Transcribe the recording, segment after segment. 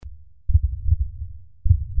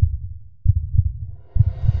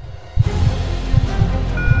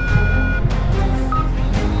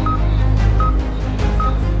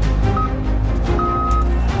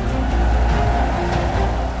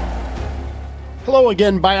Hello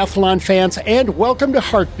again, biathlon fans, and welcome to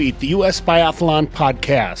Heartbeat, the U.S. Biathlon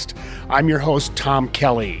podcast. I'm your host, Tom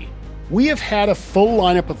Kelly. We have had a full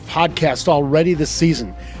lineup of podcasts already this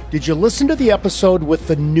season. Did you listen to the episode with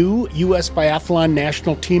the new U.S. Biathlon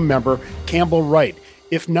national team member, Campbell Wright?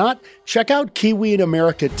 If not, check out Kiwi in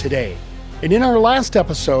America today. And in our last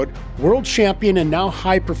episode, world champion and now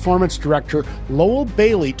high performance director Lowell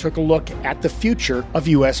Bailey took a look at the future of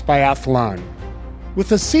U.S. Biathlon. With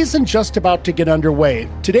the season just about to get underway,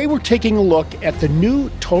 today we're taking a look at the new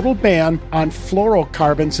total ban on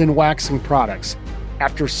fluorocarbons in waxing products.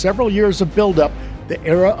 After several years of buildup, the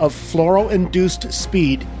era of fluoro-induced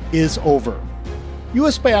speed is over.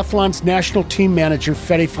 U.S. Biathlon's national team manager,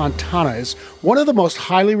 Fede Fontana, is one of the most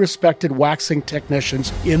highly respected waxing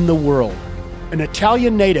technicians in the world. An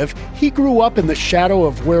Italian native, he grew up in the shadow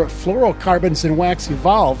of where fluorocarbons in wax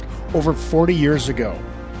evolved over 40 years ago.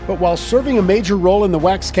 But while serving a major role in the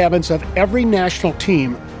wax cabins of every national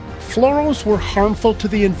team, fluoros were harmful to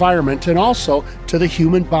the environment and also to the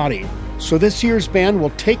human body. So this year's ban will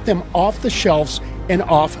take them off the shelves and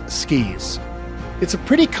off skis. It's a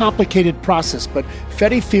pretty complicated process, but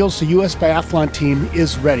Fede feels the U.S. Biathlon team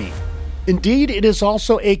is ready. Indeed, it is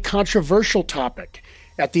also a controversial topic.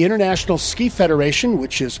 At the International Ski Federation,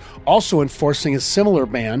 which is also enforcing a similar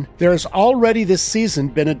ban, there has already this season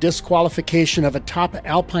been a disqualification of a top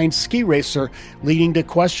alpine ski racer, leading to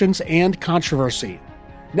questions and controversy.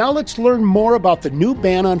 Now let's learn more about the new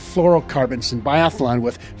ban on fluorocarbons in biathlon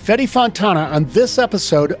with Fede Fontana on this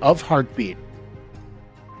episode of Heartbeat.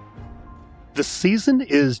 The season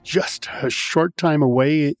is just a short time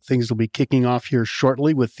away. Things will be kicking off here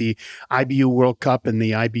shortly with the IBU World Cup and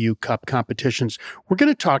the IBU Cup competitions. We're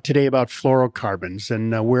going to talk today about fluorocarbons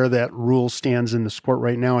and where that rule stands in the sport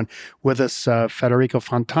right now. And with us, Federico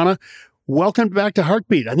Fontana. Welcome back to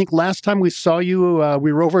Heartbeat. I think last time we saw you,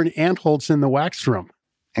 we were over in Antholz in the wax room.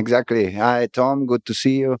 Exactly. Hi, Tom. Good to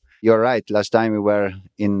see you. You're right. Last time we were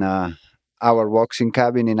in our waxing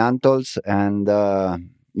cabin in Antholz, and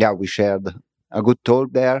we shared a good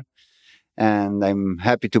talk there. And I'm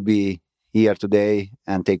happy to be here today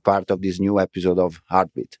and take part of this new episode of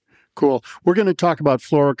Heartbeat. Cool. We're going to talk about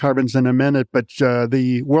fluorocarbons in a minute, but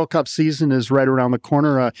the World Cup season is right around the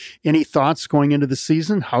corner. Any thoughts going into the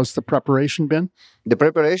season? How's the preparation been? The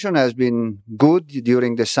preparation has been good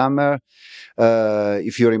during the summer.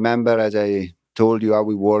 If you remember, as I told you, how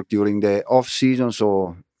we worked during the off-season,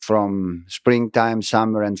 so from springtime,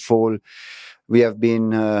 summer, and fall, we have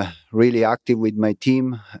been really active with my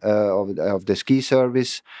team of the ski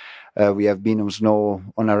service. We have been on snow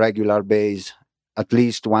on a regular basis at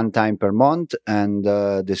least one time per month, and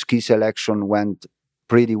the ski selection went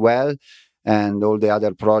pretty well, and all the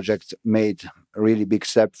other projects made a really big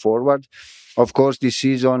step forward. Of course, this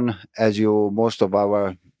season, as most of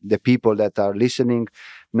the people that are listening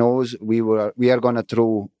knows, we are going to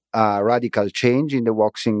through a radical change in the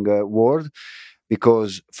waxing world,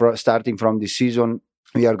 because starting from this season,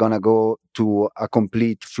 we are going to go to a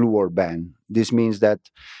complete fluor ban. This means that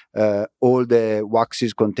all the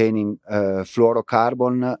waxes containing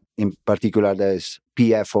fluorocarbon, in particular there's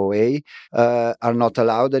PFOA, are not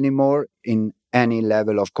allowed anymore in any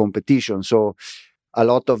level of competition. So a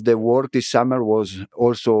lot of the work this summer was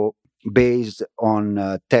also based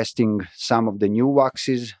on testing some of the new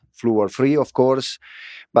waxes, fluor-free, of course,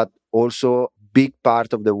 but also big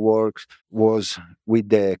part of the work was with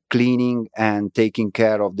the cleaning and taking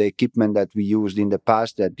care of the equipment that we used in the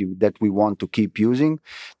past that we want to keep using.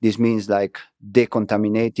 This means like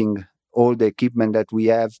decontaminating all the equipment that we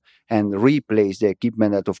have and replace the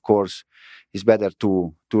equipment that, of course, is better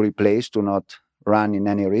to replace, to not run in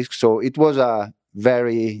any risk. So it was a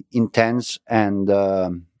very intense and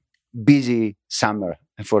busy summer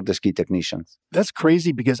for the ski technicians. That's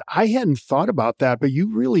crazy, because I hadn't thought about that, but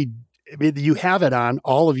you have it on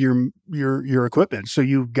all of your equipment, so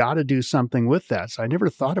you've got to do something with that. So I never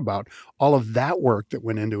thought about all of that work that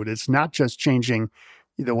went into it. It's not just changing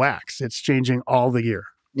the wax, it's changing all the gear.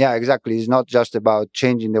 Yeah, exactly. It's not just about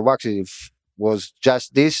changing the waxes. If it was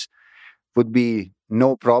just this, would be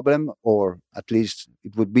no problem, or at least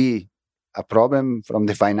it would be a problem from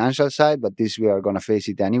the financial side, but this we are going to face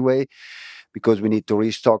it anyway, because we need to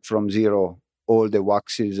restock from zero all the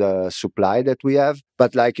waxes supply that we have.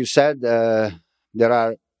 But like you said, there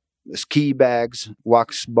are ski bags,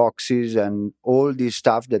 wax boxes, and all this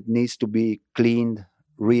stuff that needs to be cleaned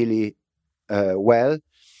really well,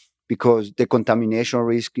 because the contamination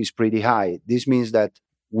risk is pretty high. This means that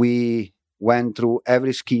we went through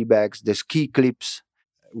every ski bags. The ski clips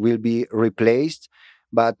will be replaced,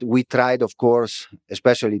 but we tried, of course,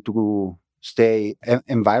 especially to stay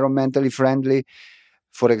environmentally friendly,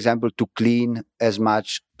 for example, to clean as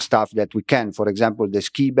much stuff that we can. For example, the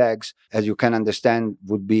ski bags, as you can understand,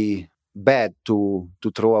 would be bad to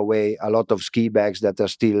throw away a lot of ski bags that are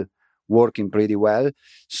still working pretty well.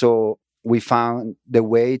 So we found the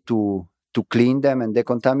way to clean them and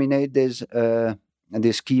decontaminate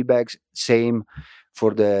these ski bags. Same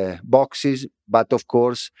for the boxes, but of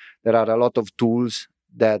course there are a lot of tools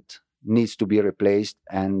that needs to be replaced,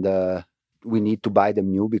 and we need to buy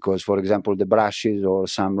them new because, for example, the brushes or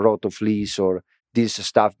some rotofleece or this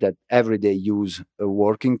stuff that everyday use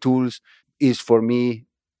working tools is for me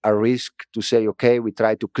a risk to say, okay, we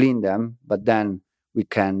try to clean them, but then we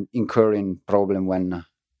can incur in problem when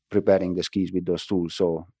preparing the skis with those tools.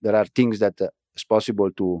 So there are things that it's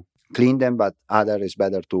possible to clean them, but other is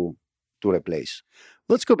better to replace.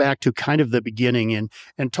 Let's go back to kind of the beginning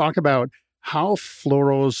and talk about how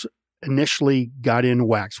fluoros initially got in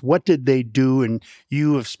wax. What did they do? And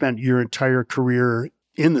you have spent your entire career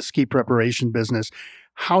in the ski preparation business.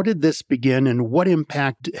 How did this begin, and what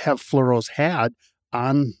impact have fluoros had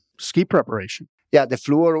on ski preparation? Yeah, the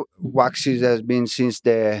fluor waxes has been since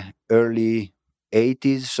the early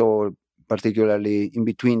 80s, so particularly in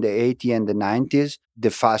between the 80s and the 90s, the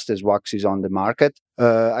fastest waxes on the market.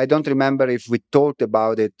 I don't remember if we talked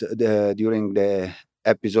about it during the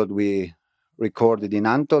episode we recorded in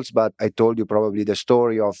Antols, but I told you probably the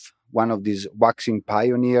story of one of these waxing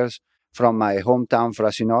pioneers from my hometown,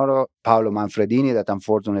 Frasinoro, Paolo Manfredini, that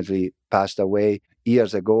unfortunately passed away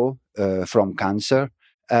years ago from cancer.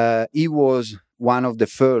 He was one of the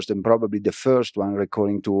first, and probably the first one,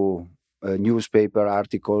 according to newspaper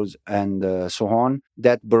articles and so on,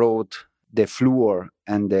 that brought the fluor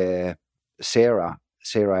and the Cera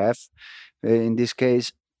F, in this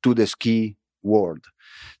case, to the ski world.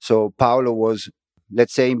 So Paolo was,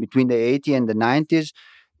 let's say, in between the 80s and the 90s,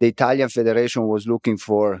 the Italian Federation was looking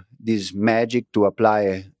for this magic to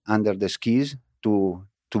apply under the skis to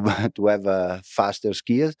have faster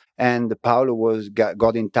skiers. And Paolo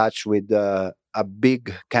got in touch with a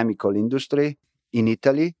big chemical industry in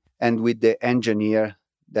Italy and with the engineer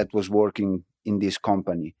that was working in this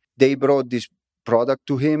company. They brought this product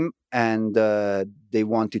to him and they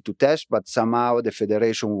wanted to test, but somehow the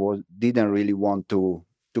federation didn't really want to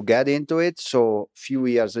get into it. So a few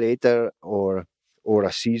years later, or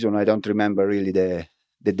a season, I don't remember really the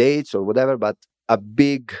dates or whatever, but a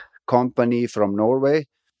big company from Norway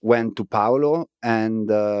went to Paolo and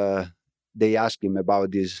they asked him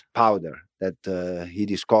about this powder that he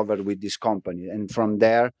discovered with this company. And from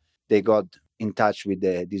there, they got in touch with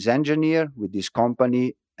this engineer, with this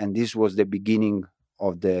company, and this was the beginning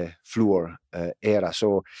of the fluor era.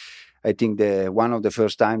 So I think one of the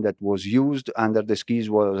first time that was used under the skis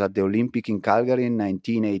was at the Olympic in Calgary in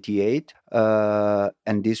 1988.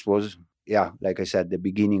 And this was, like I said, the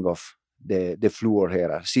beginning of the fluor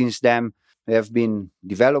era. Since then, there have been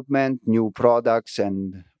development, new products,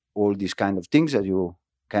 and all these kind of things, as you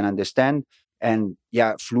can understand. And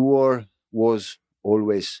fluor was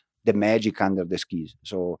always the magic under the skis.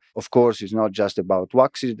 So, of course, it's not just about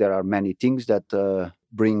waxes. There are many things that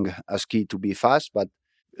bring a ski to be fast. But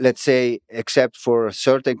let's say, except for a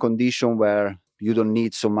certain condition where you don't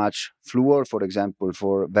need so much fluor, for example,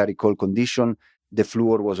 for very cold condition, the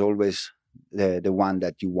fluor was always the one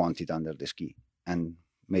that you wanted under the ski and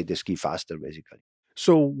made the ski faster, basically.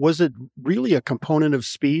 So was it really a component of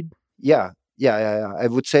speed? Yeah. I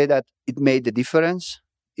would say that it made the difference.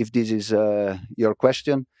 If this is your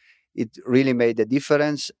question, it really made a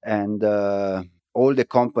difference, and all the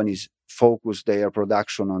companies focus their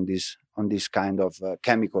production on this kind of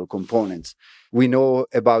chemical components. We know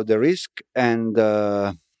about the risk, and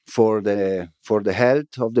for the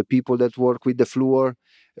health of the people that work with the fluor.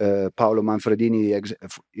 Paolo Manfredini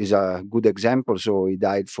is a good example. So he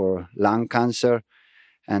died for lung cancer,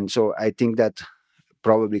 and so I think that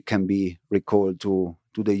probably can be recalled to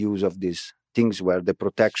the use of these things where the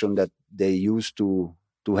protection that they used to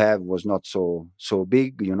have was not so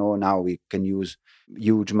big. Now we can use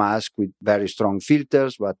huge mask with very strong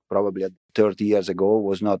filters, but probably 30 years ago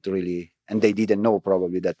was not really, and they didn't know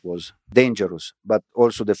probably that was dangerous. But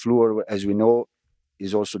also the fluor, as we know,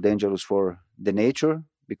 is also dangerous for the nature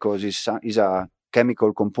because it's a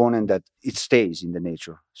chemical component that it stays in the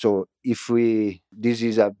nature. So this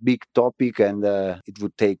is a big topic and it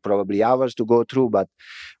would take probably hours to go through, but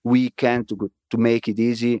we can, to make it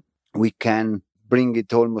easy, we can bring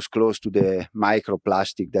it almost close to the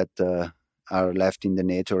microplastic that are left in the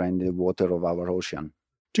nature and the water of our ocean.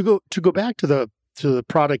 To go back to the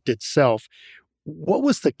product itself, what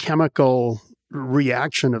was the chemical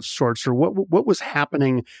reaction of sorts, or what was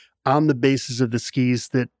happening on the bases of the skis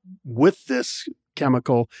that with this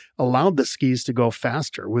chemical allowed the skis to go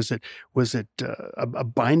faster? Was it a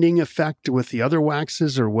binding effect with the other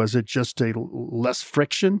waxes, or was it just a less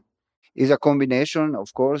friction? It's a combination,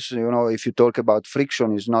 of course. If you talk about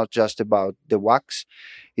friction, it's not just about the wax.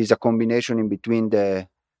 It's a combination in between the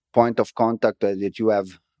point of contact that you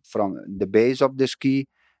have from the base of the ski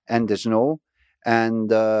and the snow. And,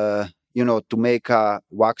 to make a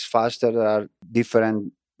wax faster, there are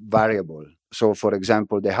different variables. So, for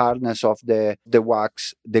example, the hardness of the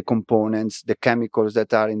wax, the components, the chemicals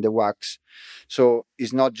that are in the wax. So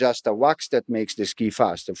it's not just a wax that makes the ski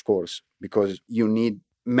fast, of course, because you need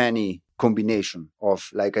many combination of,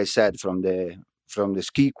 like I said, from the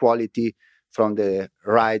ski quality, from the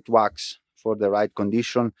right wax for the right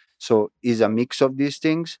condition. So is a mix of these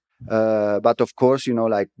things. But of course,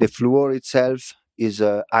 like the fluor itself is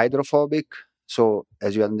hydrophobic. So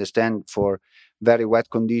as you understand, for very wet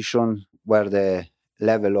condition where the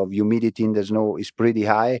level of humidity in the snow is pretty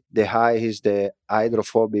high, the high is the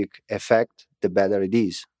hydrophobic effect, the better it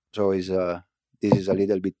is. So this is a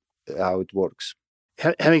little bit how it works.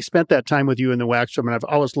 Having spent that time with you in the wax room, and I've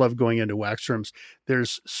always loved going into wax rooms,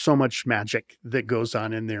 there's so much magic that goes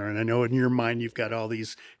on in there. And I know in your mind, you've got all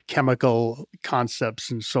these chemical concepts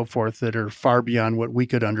and so forth that are far beyond what we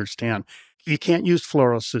could understand. You can't use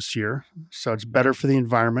fluoros this year, so it's better for the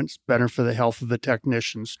environment, it's better for the health of the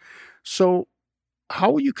technicians. So how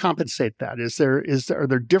will you compensate that? Are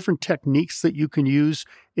there different techniques that you can use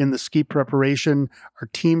in the ski preparation? Are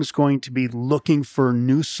teams going to be looking for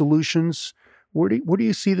new solutions? Where do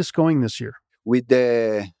you see this going this year? With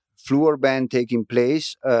the fluor ban taking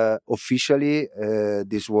place officially,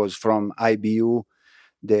 this was from IBU,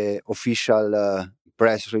 the official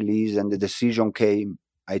press release, and the decision came,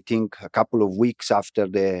 I think, a couple of weeks after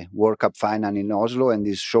the World Cup final in Oslo, and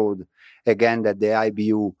this showed again that the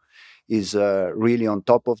IBU is really on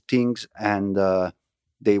top of things, and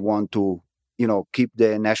they want to, keep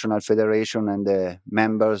the national federation and the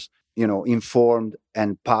members, informed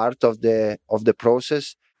and part of the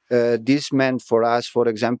process. This meant for us, for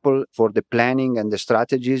example, for the planning and the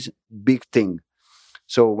strategies, big thing.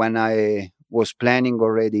 So when I was planning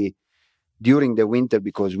already during the winter,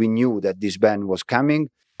 because we knew that this ban was coming,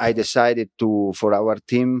 I decided for our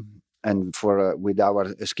team and with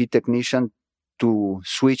our ski technician to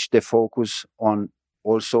switch the focus on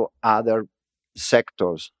also other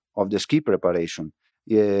sectors of the ski preparation.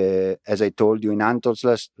 As I told you in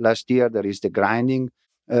Antos last year, there is the grinding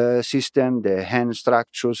system, the hand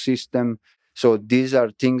structure system. So these are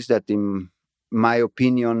things that, in my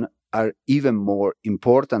opinion, are even more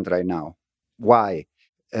important right now. Why?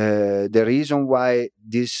 The reason why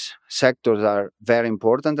these sectors are very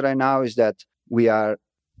important right now is that we are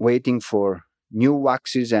waiting for new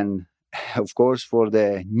waxes and, of course, for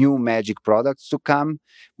the new magic products to come,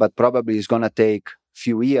 but probably it's going to take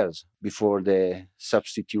few years before the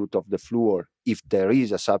substitute of the fluor, if there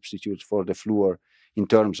is a substitute for the fluor in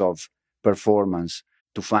terms of performance,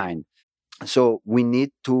 to find. So we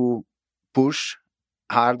need to push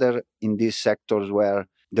harder in these sectors where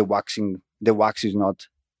the wax is not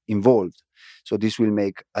involved. So this will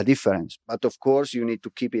make a difference. But of course, you need to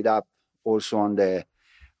keep it up also on the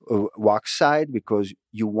wax side, because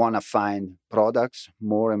you want to find products,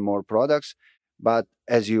 more and more products. But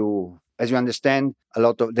as you understand, a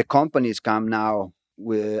lot of the companies come now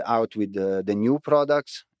out with the new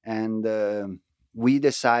products, and we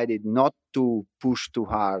decided not to push too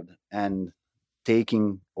hard and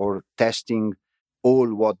taking or testing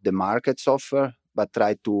all what the markets offer, but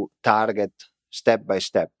try to target step by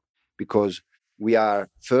step, because we are,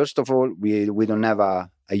 first of all, we don't have a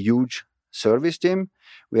huge service team.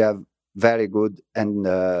 We have very good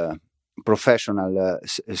and professional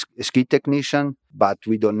ski technician, but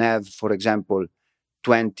we don't have, for example,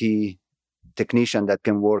 20 technician that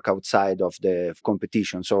can work outside of the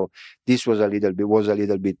competition. So this was a little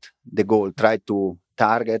bit the goal. Try to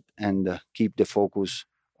target and keep the focus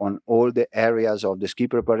on all the areas of the ski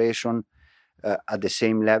preparation at the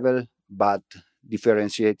same level, but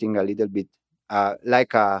differentiating a little bit,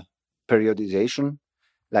 like a periodization,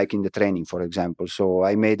 like in the training, for example. So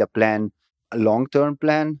I made a long-term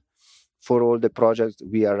plan for all the projects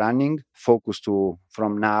we are running, focused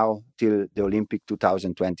from now till the Olympic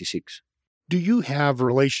 2026. Do you have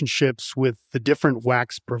relationships with the different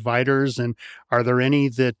wax providers, and are there any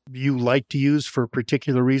that you like to use for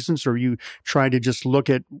particular reasons, or you try to just look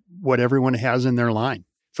at what everyone has in their line?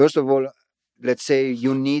 First of all, let's say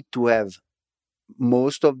you need to have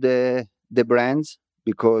most of the brands,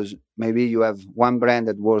 because maybe you have one brand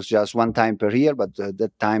that works just one time per year, but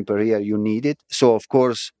that time per year you need it. So of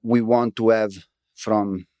course we want to have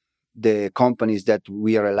from the companies that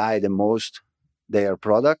we rely the most, their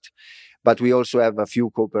product. But we also have a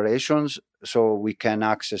few cooperations, so we can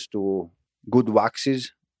access to good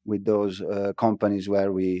waxes with those companies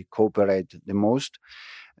where we cooperate the most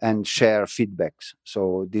and share feedbacks.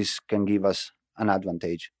 So this can give us an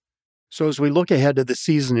advantage. So as we look ahead to the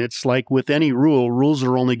season, it's like with any rule, rules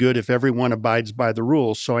are only good if everyone abides by the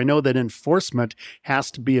rules. So I know that enforcement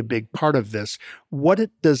has to be a big part of this.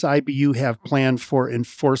 Does IBU have planned for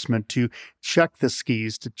enforcement to check the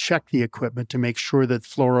skis, to check the equipment, to make sure that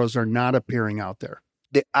fluoros are not appearing out there?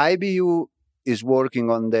 The IBU is working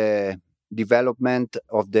on the development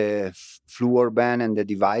of the fluor ban and the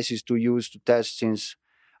devices to use to test since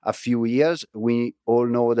a few years. We all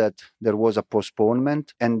know that there was a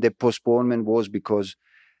postponement, and the postponement was because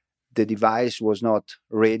the device was not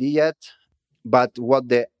ready yet. But what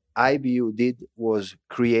the IBU did was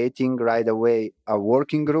creating right away a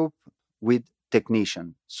working group with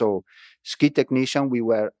technicians. So ski technician, we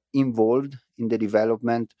were involved in the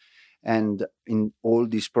development and in all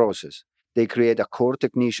this process. They create a core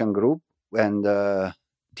technician group, and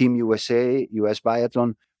Team USA, US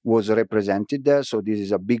Biathlon, was represented there. So this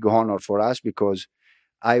is a big honor for us because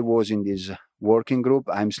I was in this working group.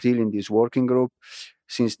 I'm still in this working group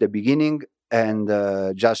since the beginning. And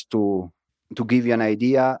just to give you an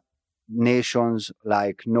idea, nations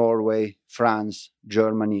like Norway, France,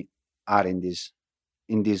 Germany are in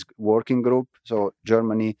this working group. So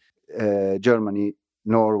Germany,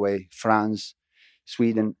 Norway, France,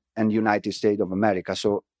 Sweden, and United States of America.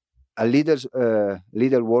 So a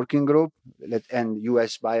leader working group, and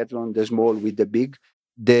US Biathlon, the small with the big.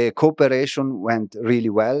 The cooperation went really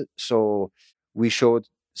well. So we showed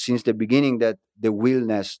since the beginning that the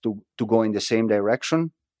willingness to go in the same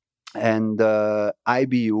direction. And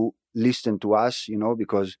IBU listened to us,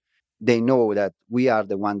 because they know that we are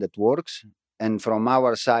the one that works. And from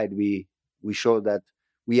our side, we show that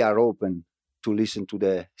we are open to listen to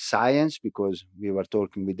the science because we were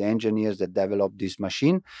talking with the engineers that developed this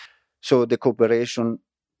machine. So the cooperation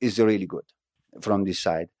is really good from this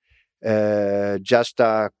side. Just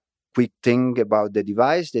a quick thing about the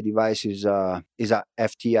device. The device is a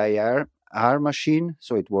FTIR machine,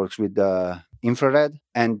 so it works with the infrared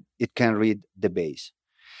and it can read the base.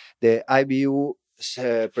 The IBU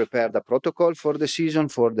prepared a protocol for the season,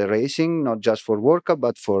 for the racing, not just for World Cup,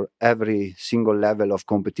 but for every single level of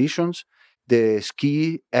competitions. The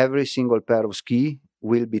ski, every single pair of ski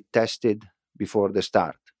will be tested before the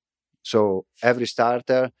start. So every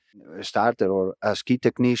starter or a ski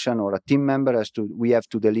technician or a team member we have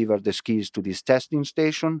to deliver the skis to this testing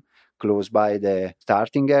station close by the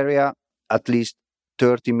starting area at least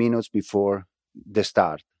 30 minutes before the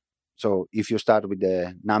start. So if you start with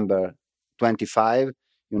the number 25,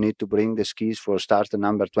 you need to bring the skis for starter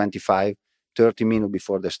number 25 30 minutes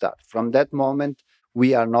before the start. From that moment,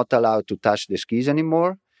 we are not allowed to touch the skis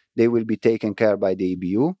anymore. They will be taken care by the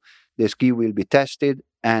EBU. The ski will be tested,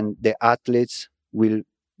 and the athletes will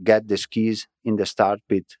get the skis in the start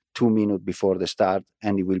pit 2 minutes before the start,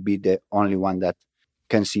 and it will be the only one that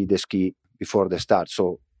can see the ski before the start.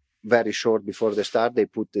 So very short before the start, they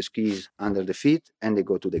put the skis under the feet and they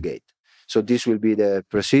go to the gate. So this will be the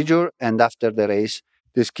procedure, and after the race,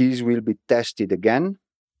 the skis will be tested again.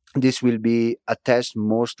 This will be a test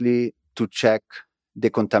mostly to check the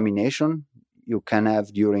contamination you can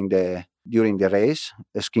have during the race,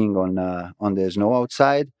 skiing on the snow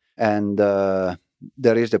outside, and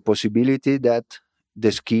there is the possibility that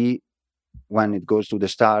the ski, when it goes to the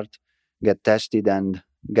start, get tested and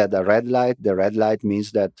get a red light. The red light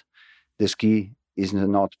means that the ski is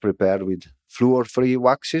not prepared with fluor-free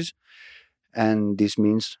waxes, and this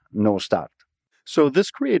means no start. So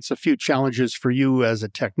this creates a few challenges for you as a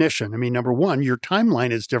technician. I mean, number one, your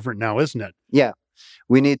timeline is different now, isn't it? Yeah.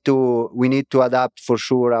 We need to adapt for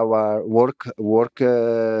sure our work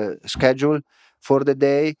schedule for the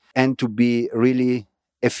day and to be really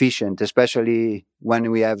efficient, especially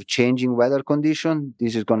when we have changing weather condition.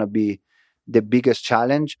 This is going to be the biggest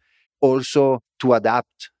challenge. Also to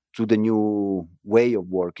adapt to the new way of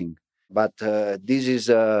working. But this is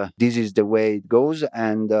the way it goes,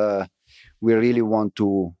 and we really want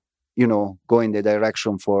to, go in the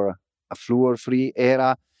direction for a fluor-free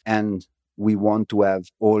era, and we want to have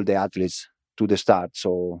all the athletes to the start.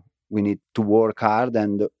 So we need to work hard,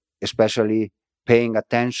 and especially paying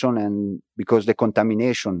attention, and because the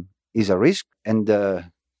contamination is a risk and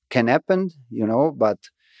can happen, but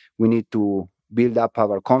we need to build up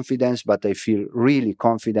our confidence. But I feel really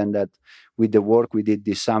confident that with the work we did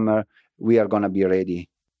this summer, we are going to be ready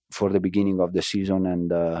for the beginning of the season.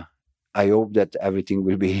 And I hope that everything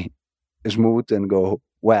will be smooth and go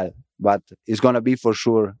well. But it's going to be for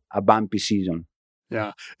sure a bumpy season.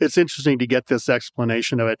 Yeah, it's interesting to get this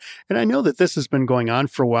explanation of it. And I know that this has been going on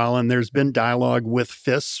for a while, and there's been dialogue with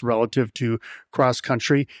FIS relative to cross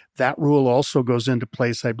country. That rule also goes into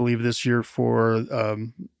place, I believe, this year for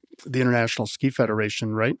the International Ski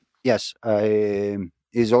Federation, right? Yes,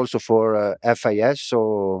 is also for FIS,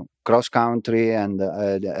 so cross country and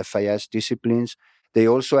the FIS disciplines. They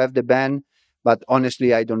also have the ban, but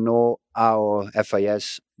honestly, I don't know how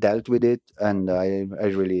FIS dealt with it, and I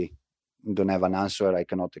really don't have an answer. I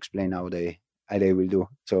cannot explain how they will do.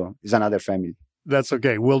 So it's another family. That's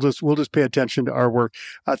okay. We'll just pay attention to our work.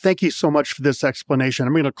 Thank you so much for this explanation.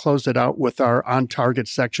 I'm going to close it out with our on target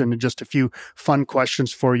section and just a few fun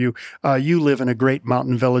questions for you. You live in a great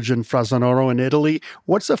mountain village in Frasonoro in Italy.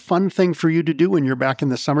 What's a fun thing for you to do when you're back in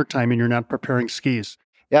the summertime and you're not preparing skis?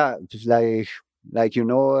 Yeah, it's like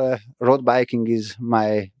road biking is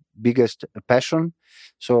my biggest passion.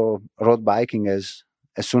 So road biking is,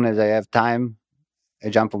 as soon as I have time, I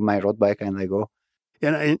jump on my road bike and I go.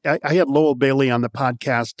 And I had Lowell Bailey on the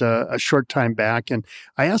podcast a short time back, and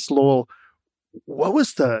I asked Lowell, what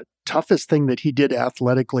was the toughest thing that he did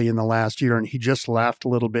athletically in the last year? And he just laughed a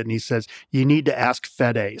little bit, and he says, you need to ask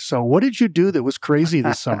Fede. So what did you do that was crazy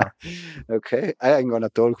this summer? Okay, I'm going to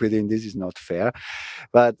talk with him. This is not fair.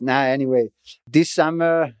 But anyway, this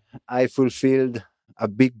summer, I fulfilled a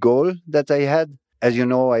big goal that I had. As you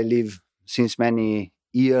know, I live since many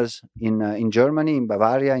years in Germany, in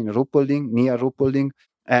Bavaria, in Ruppolding, near Ruppolding.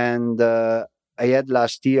 And I had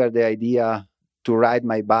last year the idea to ride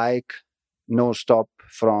my bike no-stop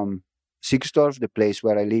from Sixdorf, the place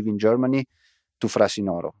where I live in Germany, to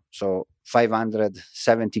Frassinoro. So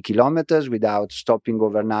 570 kilometers without stopping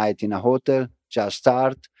overnight in a hotel, just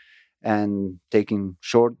start and taking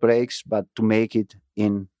short breaks, but to make it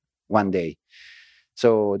in one day.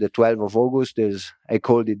 So the 12th of August, I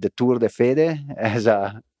called it the Tour de Fede, as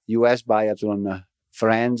a US biathlon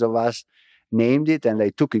friends of us named it, and I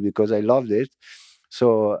took it because I loved it.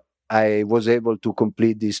 So I was able to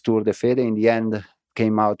complete this Tour de Fede. In the end,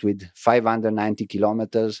 came out with 590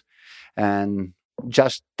 kilometers and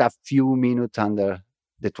just a few minutes under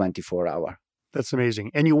the 24-hour. That's amazing.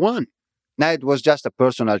 And you won. No, it was just a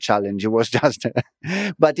personal challenge. It was just,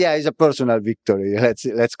 but yeah, it's a personal victory.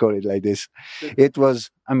 Let's call it like this. It was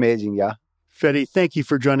amazing, yeah. Fede, thank you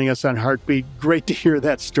for joining us on Heartbeat. Great to hear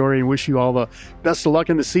that story and wish you all the best of luck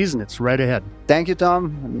in the season. It's right ahead. Thank you,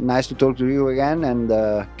 Tom. Nice to talk to you again,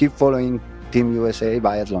 and keep following Team USA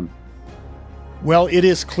Biathlon. Well, it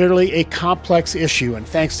is clearly a complex issue, and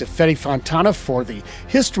thanks to Fede Fontana for the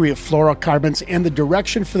history of fluorocarbons and the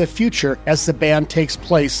direction for the future as the ban takes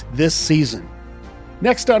place this season.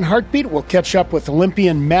 Next on Heartbeat, we'll catch up with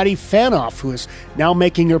Olympian Maddie Fanoff, who is now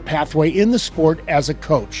making her pathway in the sport as a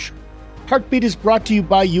coach. Heartbeat is brought to you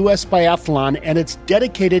by US Biathlon and its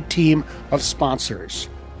dedicated team of sponsors.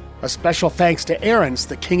 A special thanks to Aaron's,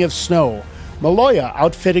 the King of Snow, Maloya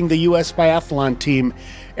outfitting the US Biathlon team,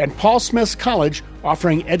 and Paul Smith's College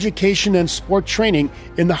offering education and sport training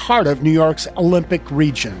in the heart of New York's Olympic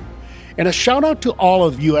region. And a shout out to all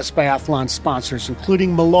of US Biathlon sponsors,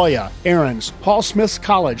 including Maloya, Aaron's, Paul Smith's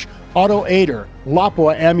College, Auto Aider,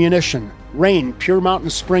 Lapua Ammunition, Rain Pure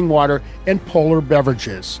Mountain Spring Water, and Polar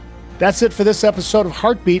Beverages. That's it for this episode of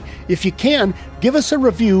Heartbeat. If you can, give us a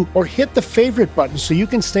review or hit the favorite button so you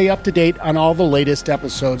can stay up to date on all the latest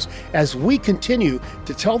episodes as we continue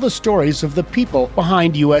to tell the stories of the people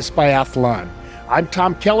behind US Biathlon. I'm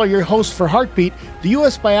Tom Keller, your host for Heartbeat, the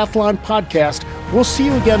US Biathlon podcast. We'll see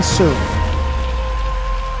you again soon.